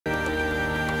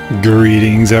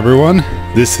Greetings everyone,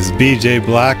 this is BJ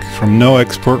Black from No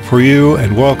Export For You,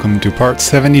 and welcome to part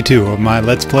 72 of my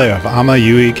Let's Play of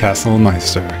Amayui Castle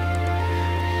Meister.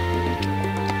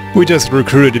 We just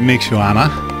recruited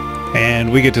Mikshuana,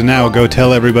 and we get to now go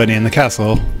tell everybody in the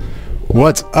castle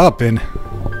what's up in...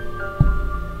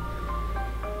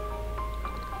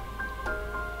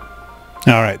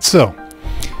 Alright, so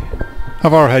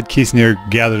Avaro had Kisnir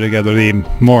gather together the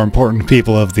more important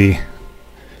people of the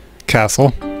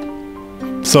castle.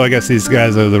 So I guess these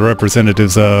guys are the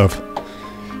representatives of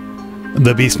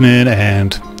the beastmen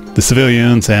and the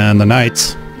civilians and the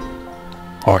knights.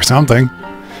 Or something.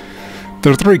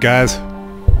 There are three guys.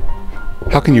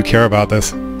 How can you care about this?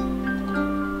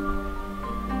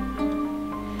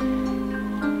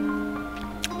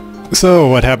 So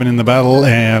what happened in the battle,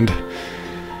 and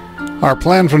our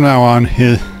plan from now on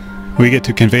is we get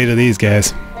to convey to these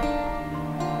guys.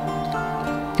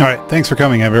 Alright, thanks for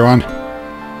coming everyone.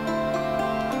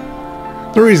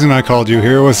 The reason I called you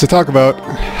here was to talk about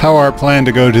how our plan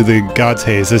to go to the God's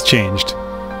Haze has changed.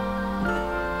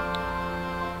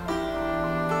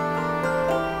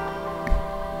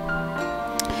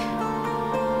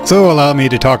 So allow me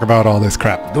to talk about all this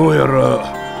crap. どうや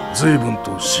ら随分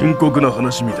と深刻な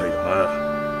話みたいだな。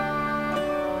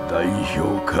代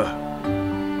表か。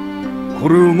こ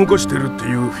れを動かしてるって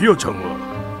いうフィアちゃんは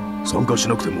参加し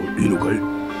なくてもいいのか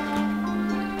い?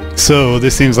 So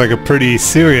this seems like a pretty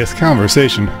serious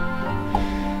conversation.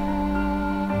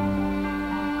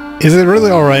 Is it really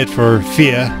alright for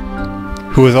Fia,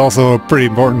 who is also a pretty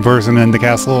important person in the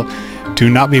castle, to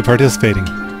not be participating?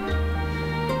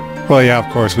 Well, yeah, of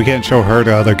course, we can't show her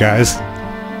to other guys.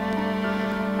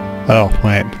 Oh,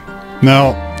 wait.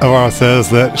 No, Avaro says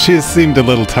that she seemed a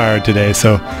little tired today,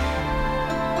 so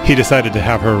he decided to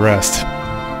have her rest.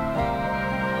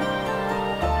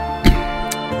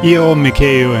 Io,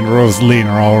 Mikeu, and Rosaline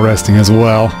are all resting as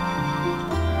well.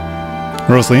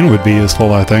 Rosaline would be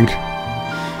useful, I think.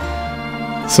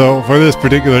 So, for this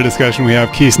particular discussion, we have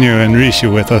Kisnir and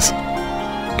Rishu with us.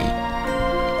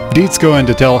 Deet's going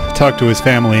to talk to his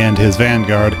family and his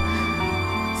vanguard.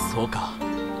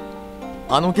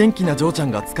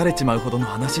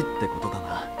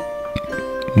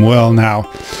 Well now,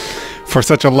 for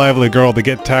such a lively girl to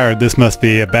get tired, this must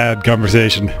be a bad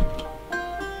conversation.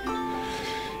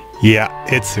 Yeah,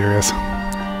 it's serious.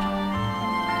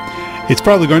 It's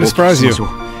probably going to surprise you.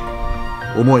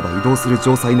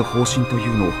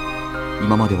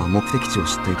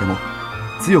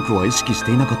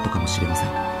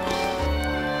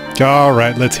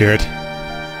 Alright, let's hear it.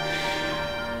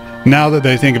 Now that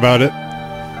they think about it,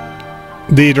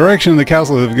 the direction the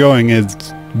castle is going has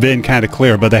been kind of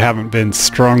clear, but they haven't been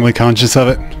strongly conscious of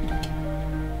it.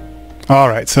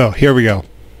 Alright, so here we go.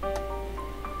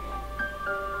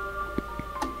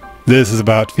 This is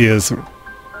about Fia's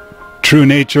true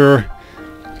nature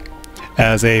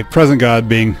as a present god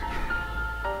being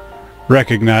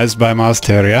recognized by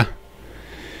Meister,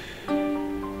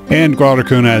 and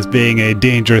Guadalcuna as being a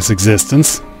dangerous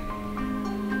existence.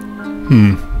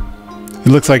 It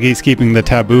looks like he's keeping the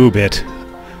taboo bit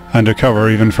undercover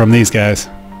even from these guys.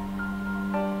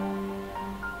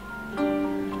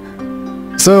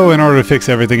 So in order to fix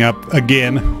everything up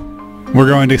again, we're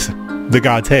going to the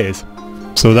God's Haze.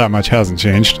 So that much hasn't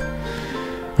changed.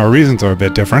 Our reasons are a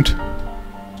bit different.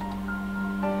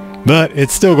 But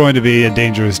it's still going to be a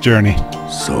dangerous journey.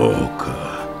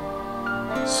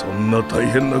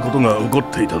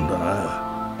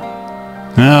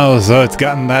 Oh, so it's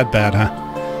gotten that bad, huh?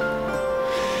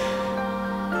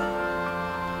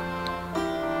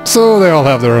 So they all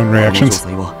have their own reactions.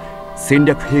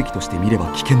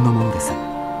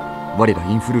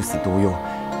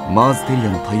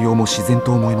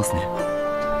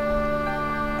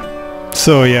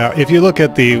 So yeah, if you look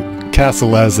at the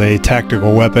castle as a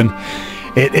tactical weapon,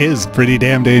 it is pretty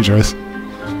damn dangerous.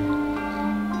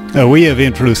 We of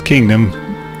Introduced Kingdom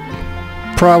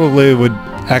probably would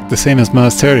act the same as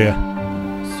Meister.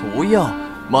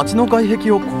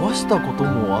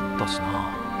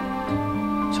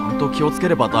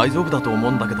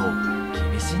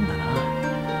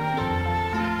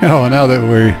 Oh, now that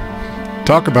we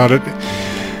talk about it,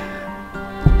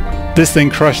 this thing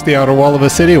crushed the outer wall of a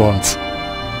city once.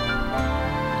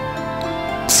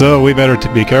 So we better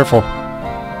be careful.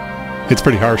 It's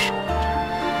pretty harsh.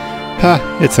 Ha,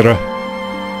 etc.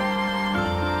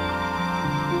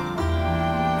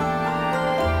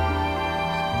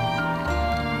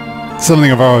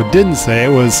 Something Avaro didn't say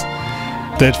was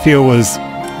that Fia was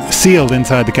sealed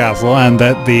inside the castle and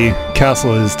that the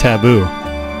castle is taboo.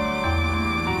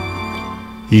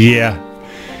 Yeah.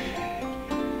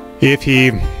 If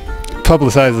he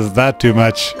publicizes that too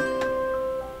much,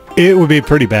 it would be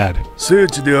pretty bad. 聖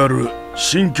地である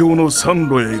新教の山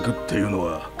路へ行くっていうの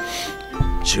は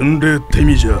巡礼って意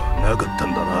味じゃなかった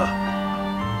んだな。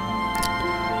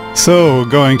So,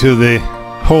 going to the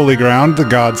holy ground, the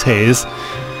god's haze,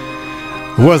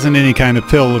 wasn't any kind of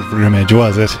pilgrimage,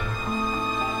 was it?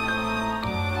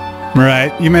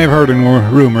 Right, you may have heard in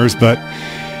rumors, but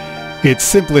it's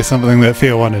simply something that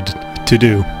Fia wanted to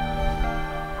do.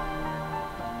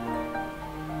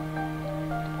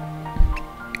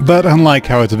 But unlike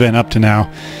how it's been up to now,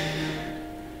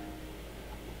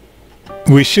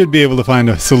 we should be able to find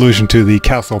a solution to the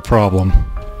castle problem.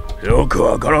 よく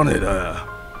わからねえな。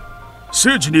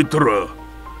聖地に行ったら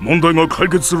問題が解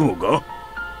決するのか?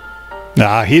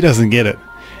 Nah, he doesn't get it.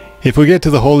 If we get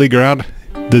to the holy ground,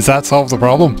 does that solve the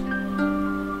problem?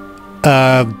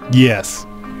 Yes.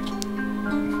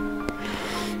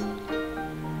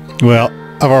 Well,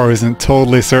 Avaro isn't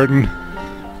totally certain,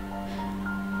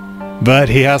 but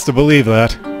he has to believe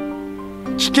that.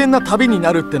 危険な旅に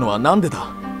なるってのはなんでだ?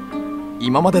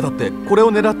 今までだってこれ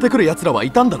を狙ってくる奴らは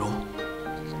いたんだろう?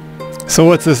 So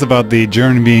what's this about the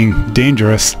journey being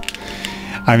dangerous?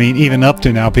 I mean, even up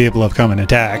to now, people have come and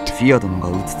attacked. フィア殿が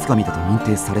うつつかみだと認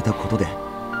定されたことで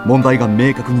問題が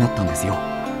明確になったんですよ。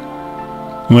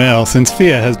Well, since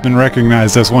Fia has been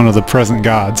recognized as one of the present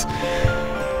gods,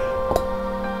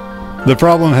 the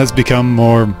problem has become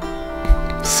more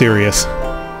serious.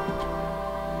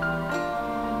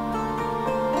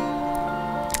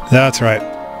 That's right.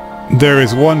 There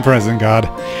is one present god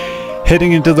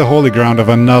heading into the holy ground of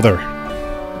another.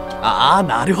 ああ、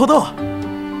なるほど。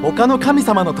他の神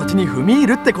様の土地に踏み入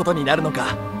るってことになるの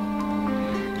か。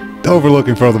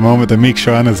Overlooking for the moment that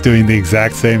Mikshan is doing the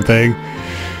exact same thing.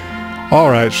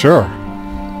 Alright, sure.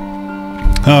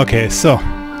 Okay, so,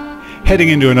 heading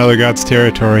into another god's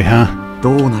territory, huh?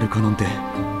 どうなるかなんて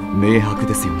明白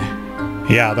ですよね。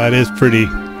Yeah, that is pretty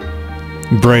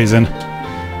brazen.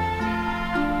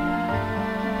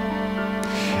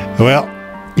 Well,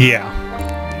 yeah.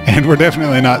 And we're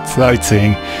definitely not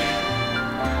sightseeing.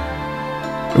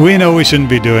 We know we shouldn't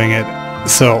be doing it,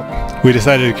 so we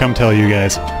decided to come tell you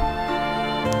guys.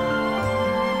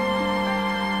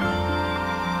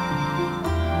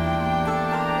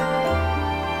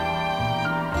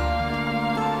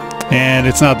 And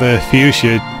it's not the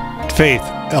Fuchsia faith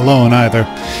alone either.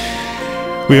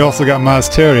 We also got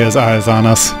Masteria's eyes on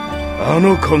us. あ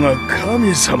の子が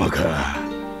神様か。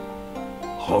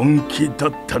本気だ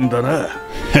ったんだな。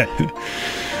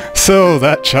So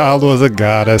that child was a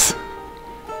goddess.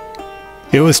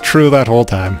 It was true that whole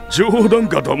time. 冗談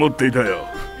かと思っていたよ。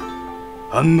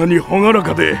あんなに朗ら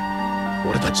かで、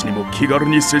俺たちにも気軽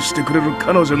に接してくれる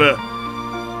彼女が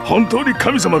本当に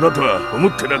神様だとは思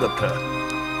ってなかっ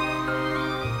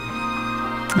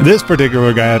た。This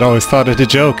particular guy had always thought it a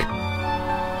joke.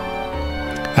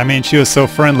 I mean, she was so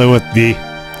friendly with the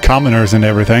commoners and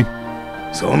everything.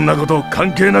 そんなこと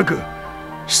関係なく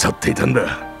慕っていたん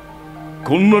だ。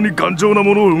こんなに頑丈な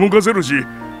ものを動かせるし、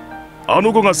あ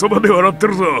の子がそばで笑って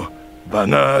ると場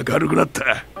が明るくなっ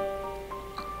た。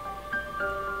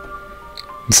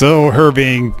So her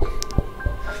being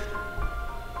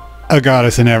a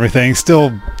goddess and everything,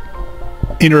 still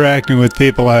interacting with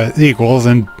people as equals,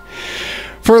 and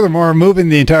furthermore moving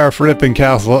the entire flipping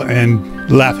castle and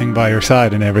laughing by her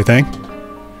side and everything.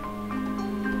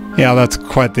 Yeah, that's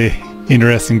quite the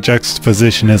interesting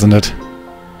juxtaposition, isn't it?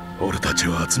 俺たち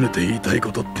を集めて言いたい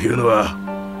ことっていうのは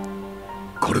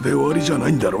これで終わりじゃな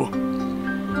いんだろう。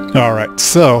 Alright,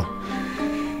 so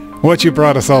what you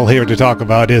brought us all here to talk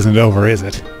about isn't over, is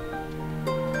it?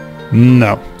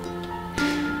 No.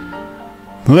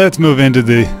 Let's move into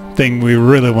the thing we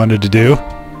really wanted to do.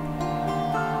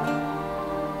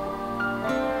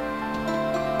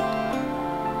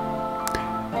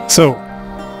 So,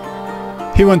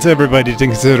 he wants everybody to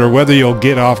consider whether you'll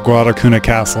get off Guadalcuna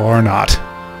Castle or not.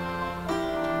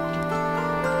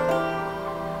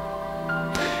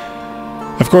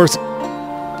 Of course,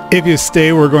 if you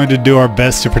stay, we're going to do our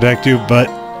best to protect you, but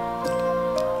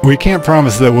we can't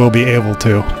promise that we'll be able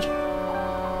to.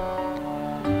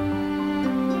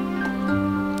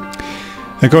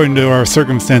 According to our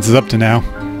circumstances up to now,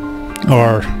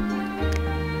 or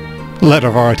let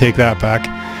Avaro take that back.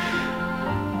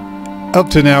 Up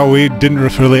to now, we didn't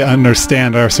really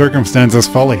understand our circumstances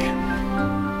fully.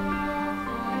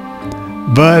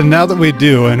 But now that we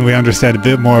do, and we understand a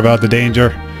bit more about the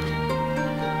danger,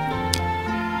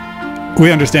 we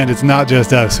understand it's not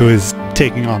just us who is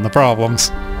taking on the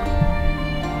problems.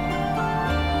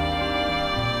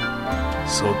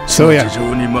 So yeah.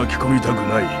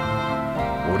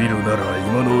 降りるなら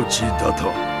今のうちだと。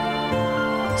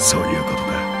そういうこと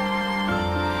だ。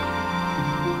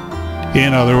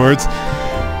In other words,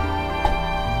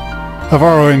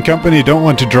 Avaro and company don't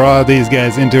want to draw these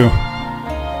guys into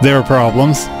their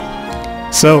problems.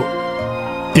 So,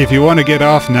 if you want to get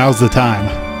off, now's the time.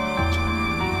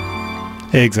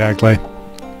 Exactly.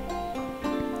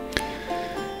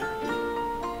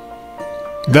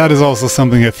 That is also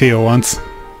something that Theo wants.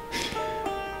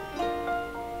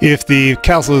 If the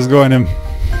castle is going to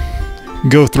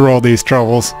go through all these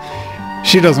troubles,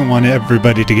 she doesn't want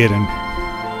everybody to get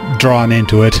drawn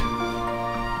into it.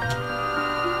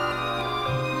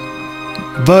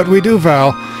 But we do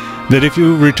vow that if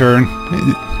you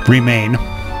remain,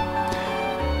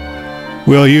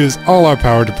 we'll use all our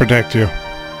power to protect you.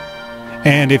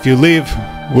 And if you leave,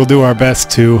 we'll do our best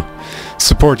to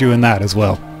support you in that as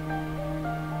well.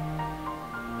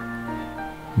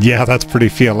 Yeah, that's pretty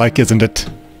feel-like, isn't it?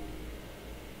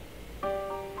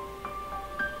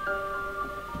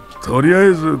 とりあ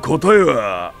えず答え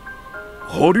は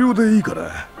保留でいいか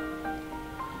な。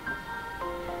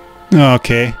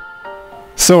 Okay.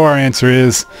 So our answer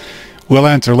is, we'll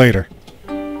answer later.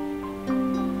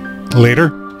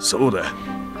 Later? そうだ。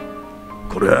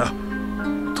これは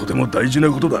とても大事な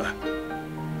ことだ。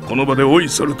この場でおい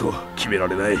それと決めら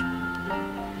れない。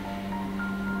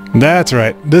 That's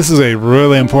right. This is a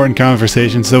really important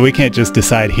conversation, so we can't just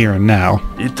decide here and now.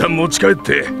 一旦持ち帰っ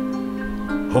て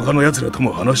他の奴らと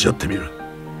も話し合ってみる。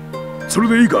それ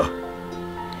でいいか？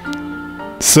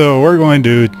 So we're going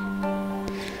to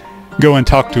go and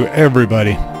talk to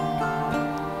everybody.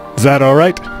 Is that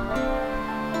alright?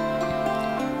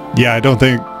 Yeah, I don't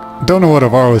know what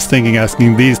Avaro was thinking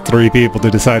asking these three people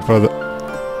to decide for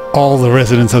all the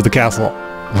residents of the castle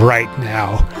right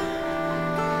now.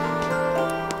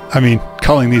 I mean,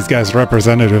 calling these guys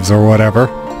representatives or whatever.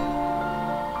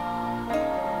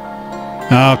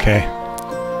 Okay.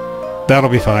 That'll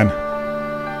be fine.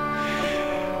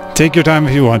 Take your time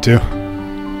if you want to.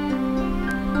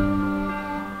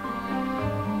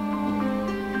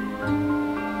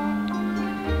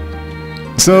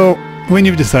 So, when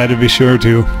you've decided, be sure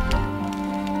to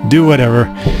do whatever.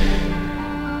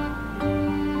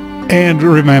 And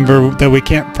remember that we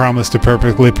can't promise to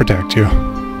perfectly protect you.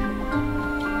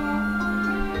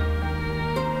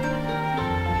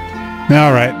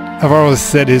 Alright, Avaro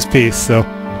said his piece, so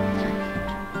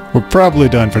we're probably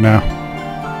done for now.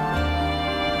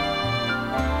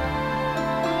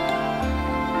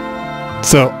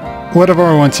 So, what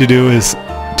Avaro wants you to do is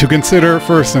to consider,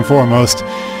 first and foremost,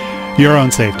 your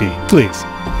own safety, please.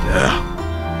 Yeah.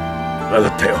 わか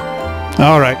ったよ。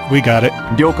 Alright, we got it.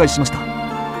 了解しました。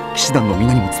騎士団の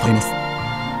皆にも伝えます。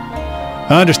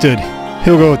 Understood.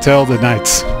 He'll go tell the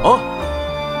knights.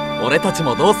 俺たち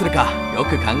もどうするかよ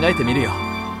く考えてみるよ。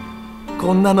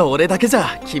こんなの俺だけじ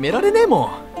ゃ決められねえもん。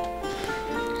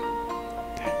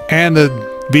 And the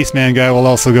Beastman guy will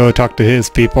also go talk to his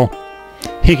people.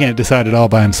 He can't decide it all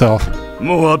by himself.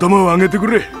 もう頭を上げてく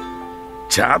れ。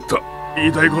ちゃんと言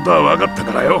いたいことは分かった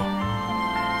からよ。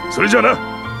それじゃあな。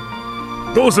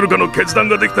どうするかの決断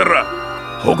ができたら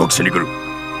報告しに来る。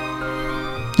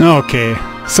 Okay,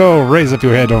 so raise up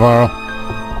your head, Avaro.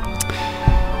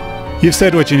 You've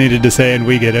said what you needed to say and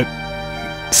we get it.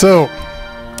 So,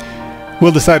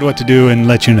 we'll decide what to do and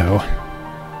let you know.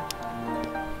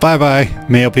 Bye-bye,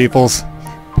 male peoples.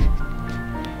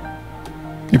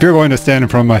 If you're going to stand in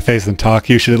front of my face and talk,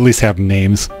 you should at least have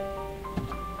names.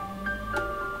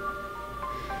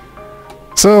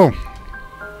 So,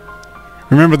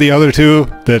 remember the other two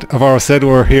that Avaro said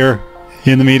were here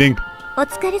in the meeting? お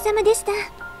疲れ様でした。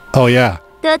 Oh yeah.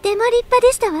 とても立派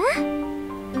でしたわ。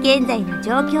現在の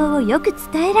状況をよく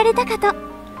伝えられたかと。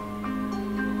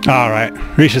 Alright,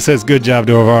 Risha says good job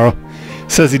to Avaro.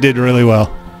 Says he did really well.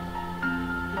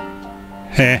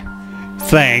 Heh,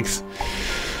 thanks.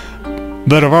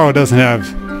 But Avaro doesn't have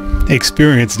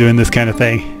experience doing this kind of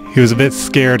thing. He was a bit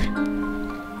scared.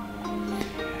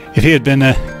 If he had been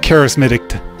a charismatic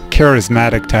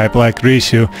type like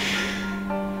Rishu,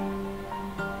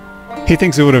 he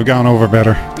thinks it would have gone over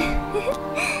better.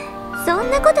 そ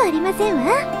んなことありませんわ。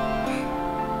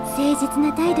誠実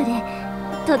な態度で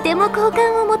とても好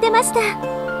感を持てました。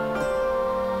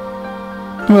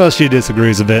 Well, she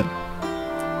disagrees a bit.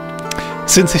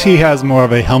 Since he has more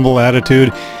of a humble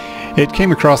attitude, it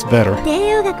came across better.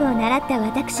 帝王学を習った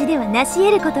私では成し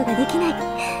得ることができない。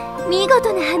見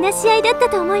事な話し合いだった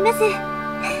と思います。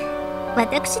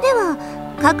私では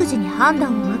各自に判断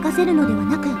を任せるのでは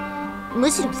なく、む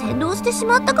しろ先導してし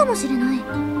まったかもしれない。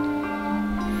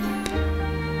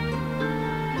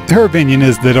 Her opinion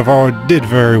is that Avaro did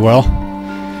very well,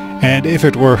 and if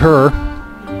it were her,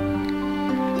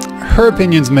 her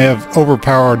opinions may have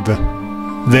overpowered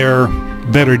their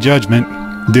better judgment,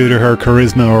 due to her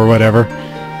charisma or whatever.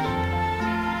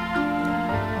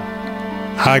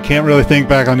 I can't really think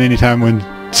back on any time when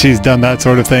she's done that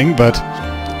sort of thing, but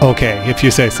okay, if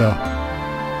you say so.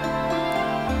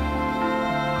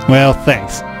 Well,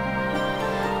 thanks.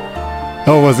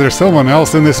 Oh, was there someone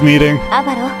else in this meeting?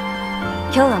 Avaro,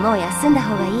 今日はもう休んだ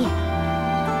方がいい。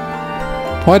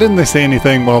 Why didn't they say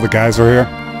anything while the guys were here?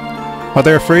 Are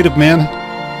they afraid of men?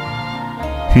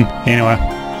 Anyway.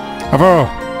 Avaro,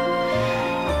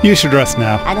 you should rest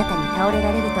now. あなたに倒れ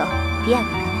られるとフィア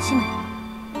が悲しむ。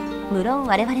無論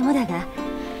我々もだが。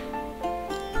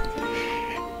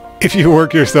 If you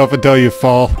work yourself until you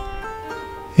fall,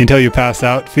 until you pass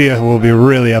out, Fia will be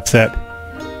really upset.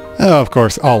 Oh, of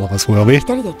course, all of us will be. 一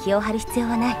人で気を張る必要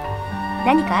はない。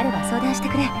何かあれば相談して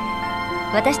くれ。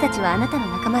私たちはあなたの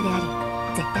仲間であ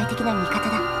り、絶対的な味方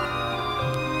だ。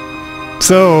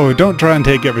 So, don't try and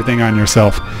take everything on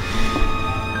yourself.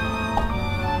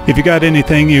 If you got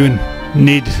anything you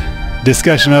need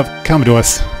discussion of, come to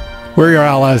us. We're your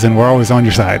allies and we're always on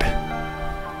your side.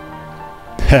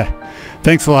 Heh.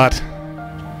 Thanks a lot.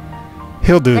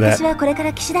 He'll do that. 私はこれか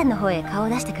ら騎士団の方へ顔を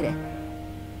出してくる。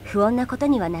不穏なこと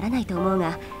にはならないと思う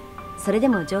が、それで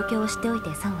も状況を知っておい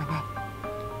て損はない。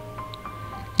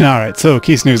 Alright, so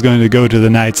Kisner's going to go to the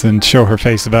knights and show her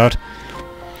face about.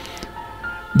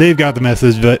 They've got the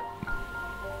message, but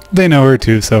they know her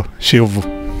too, so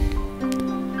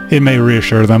it may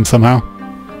reassure them somehow.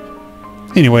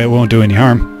 Anyway, it won't do any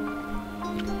harm.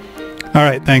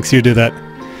 Alright, thanks, you did that.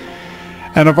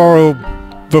 And Avaro,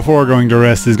 before going to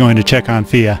rest, is going to check on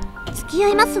Fia. 付き合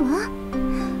いますわ。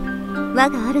我が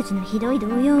主のひどい動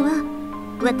揺は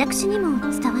私にも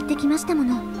伝わってきましたも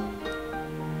の。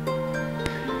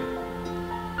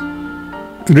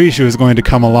 Rishu is going to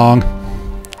come along.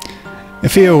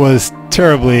 Fia was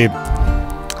terribly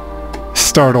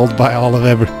startled by all of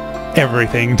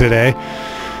everything today.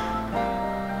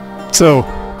 So,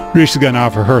 Rishu's going to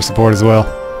offer her support as well.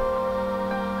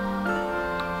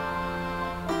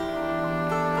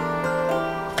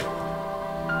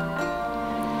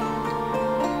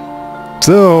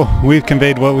 So, we've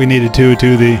conveyed what we needed to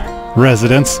the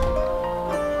residents.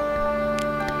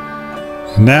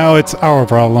 Now it's our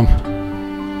problem.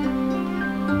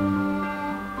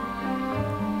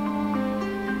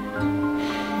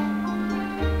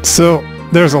 So,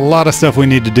 there's a lot of stuff we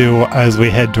need to do as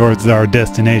we head towards our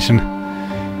destination.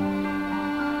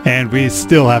 And we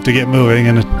still have to get moving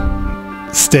in a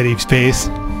steady pace.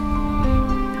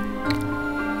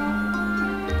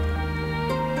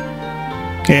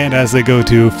 And as they go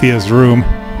to Fia's room,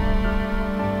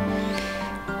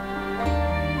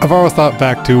 Avaro thought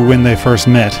back to when they first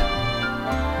met.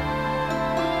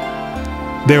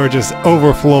 They were just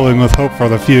overflowing with hope for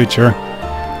the future.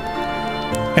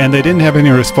 And they didn't have any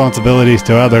responsibilities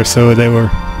to others, so they were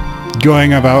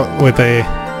going about with a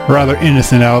rather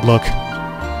innocent outlook.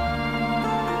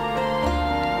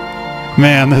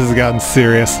 Man, this has gotten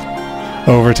serious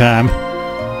over time.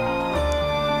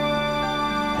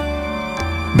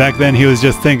 Back then he was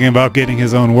just thinking about getting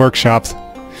his own workshops.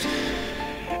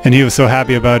 And he was so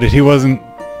happy about it, he wasn't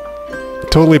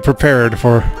totally prepared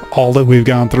for all that we've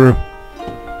gone through.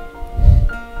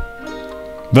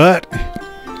 But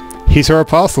he's her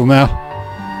apostle now.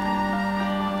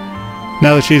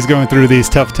 Now that she's going through these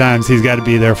tough times, he's got to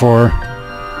be there for her.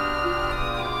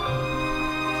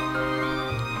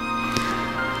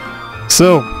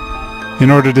 So, in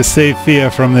order to save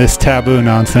Fia from this taboo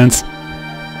nonsense,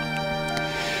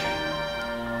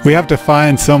 we have to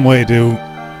find some way to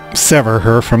sever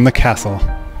her from the castle.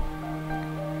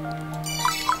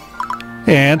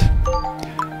 And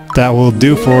that will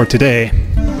do for today.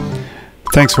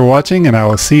 Thanks for watching, and I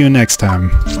will see you next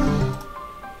time.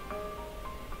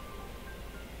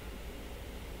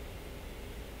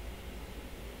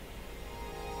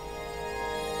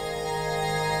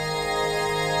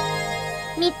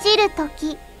 満ちる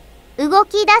時、動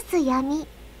き出す闇。